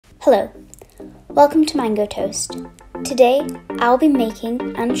Hello, welcome to Mango Toast. Today, I'll be making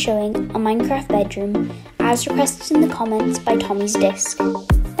and showing a Minecraft bedroom as requested in the comments by Tommy's Disc.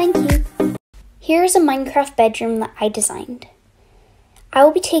 Thank you. Here's a Minecraft bedroom that I designed. I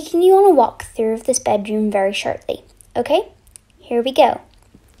will be taking you on a walkthrough of this bedroom very shortly. Okay, here we go.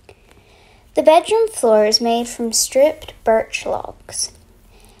 The bedroom floor is made from stripped birch logs,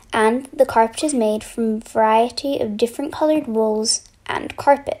 and the carpet is made from a variety of different coloured wools and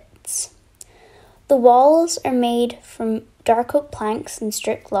carpets. The walls are made from dark oak planks and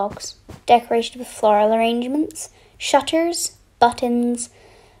stripped logs, decorated with floral arrangements, shutters, buttons,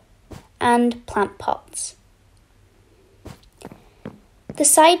 and plant pots. The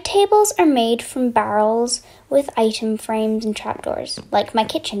side tables are made from barrels with item frames and trapdoors, like my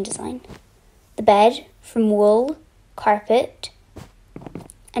kitchen design. The bed from wool, carpet,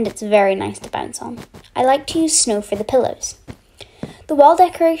 and it's very nice to bounce on. I like to use snow for the pillows. The wall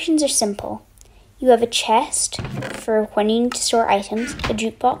decorations are simple. You have a chest for when you need to store items, a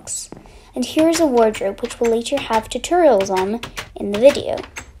jukebox, and here is a wardrobe which we'll later have tutorials on in the video.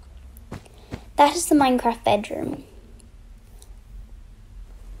 That is the Minecraft bedroom.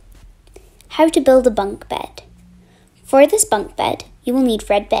 How to build a bunk bed. For this bunk bed, you will need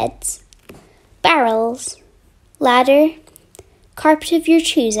red beds, barrels, ladder, carpet of your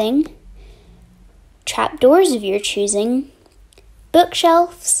choosing, trapdoors of your choosing,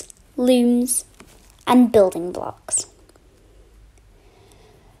 bookshelves, looms, and building blocks.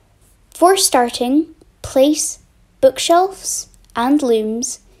 For starting, place bookshelves and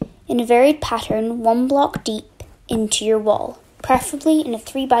looms in a varied pattern 1 block deep into your wall, preferably in a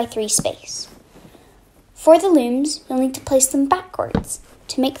 3x3 space. For the looms, you'll need to place them backwards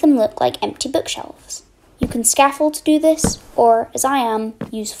to make them look like empty bookshelves. You can scaffold to do this, or, as I am,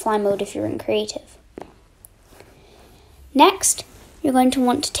 use fly mode if you're in creative. Next, you're going to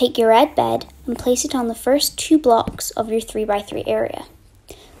want to take your red bed and place it on the first 2 blocks of your 3x3 area.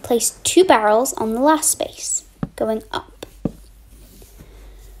 Place 2 barrels on the last space, going up.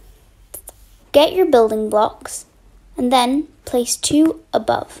 Get your building blocks and then place 2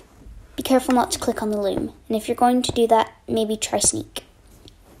 above. Be careful not to click on the loom, and if you're going to do that, maybe try sneak.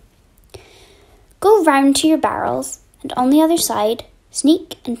 Go round to your barrels and on the other side,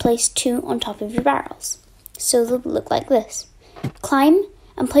 sneak and place 2 on top of your barrels, so they'll look like this. Climb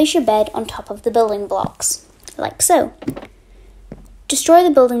and place your bed on top of the building blocks, like so. Destroy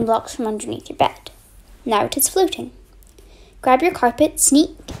the building blocks from underneath your bed. Now it is floating. Grab your carpet,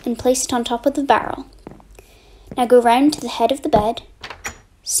 sneak, and place it on top of the barrel. Now go round to the head of the bed,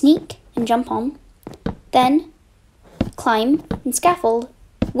 sneak and jump on, then climb and scaffold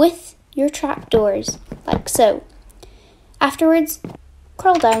with your trapdoors, like so. Afterwards,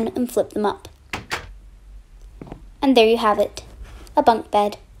 crawl down and flip them up. And there you have it, a bunk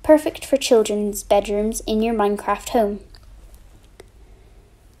bed, perfect for children's bedrooms in your Minecraft home.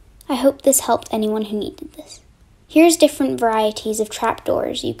 I hope this helped anyone who needed this. Here's different varieties of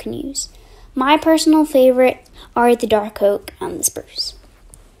trapdoors you can use. My personal favourite are the dark oak and the spruce.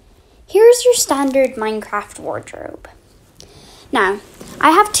 Here's your standard Minecraft wardrobe. Now,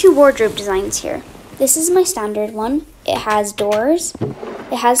 I have 2 wardrobe designs here. This is my standard one. It has doors,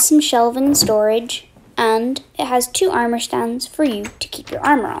 it has some shelving and storage, and it has 2 armor stands for you to keep your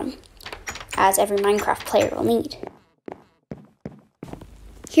armor on, as every Minecraft player will need.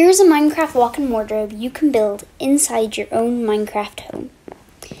 Here's a Minecraft walk-in wardrobe you can build inside your own Minecraft home.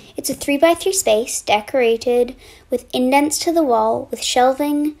 It's a 3x3 space decorated with indents to the wall with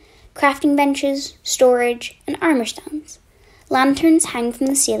shelving, crafting benches, storage, and armor stands. Lanterns hang from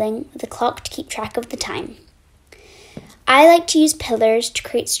the ceiling with a clock to keep track of the time. I like to use pillars to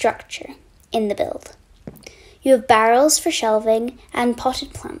create structure in the build. You have barrels for shelving and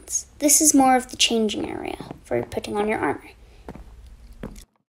potted plants. This is more of the changing area for putting on your armor.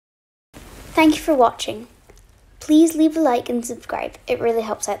 Thank you for watching. Please leave a like and subscribe. It really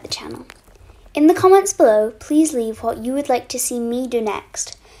helps out the channel. In the comments below, please leave what you would like to see me do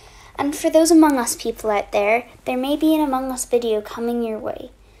next. And for those Among Us people out there, there may be an Among Us video coming your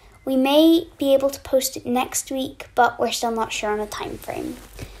way. We may be able to post it next week, but we're still not sure on a time frame.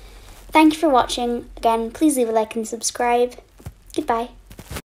 Thank you for watching. Again, please leave a like and subscribe. Goodbye.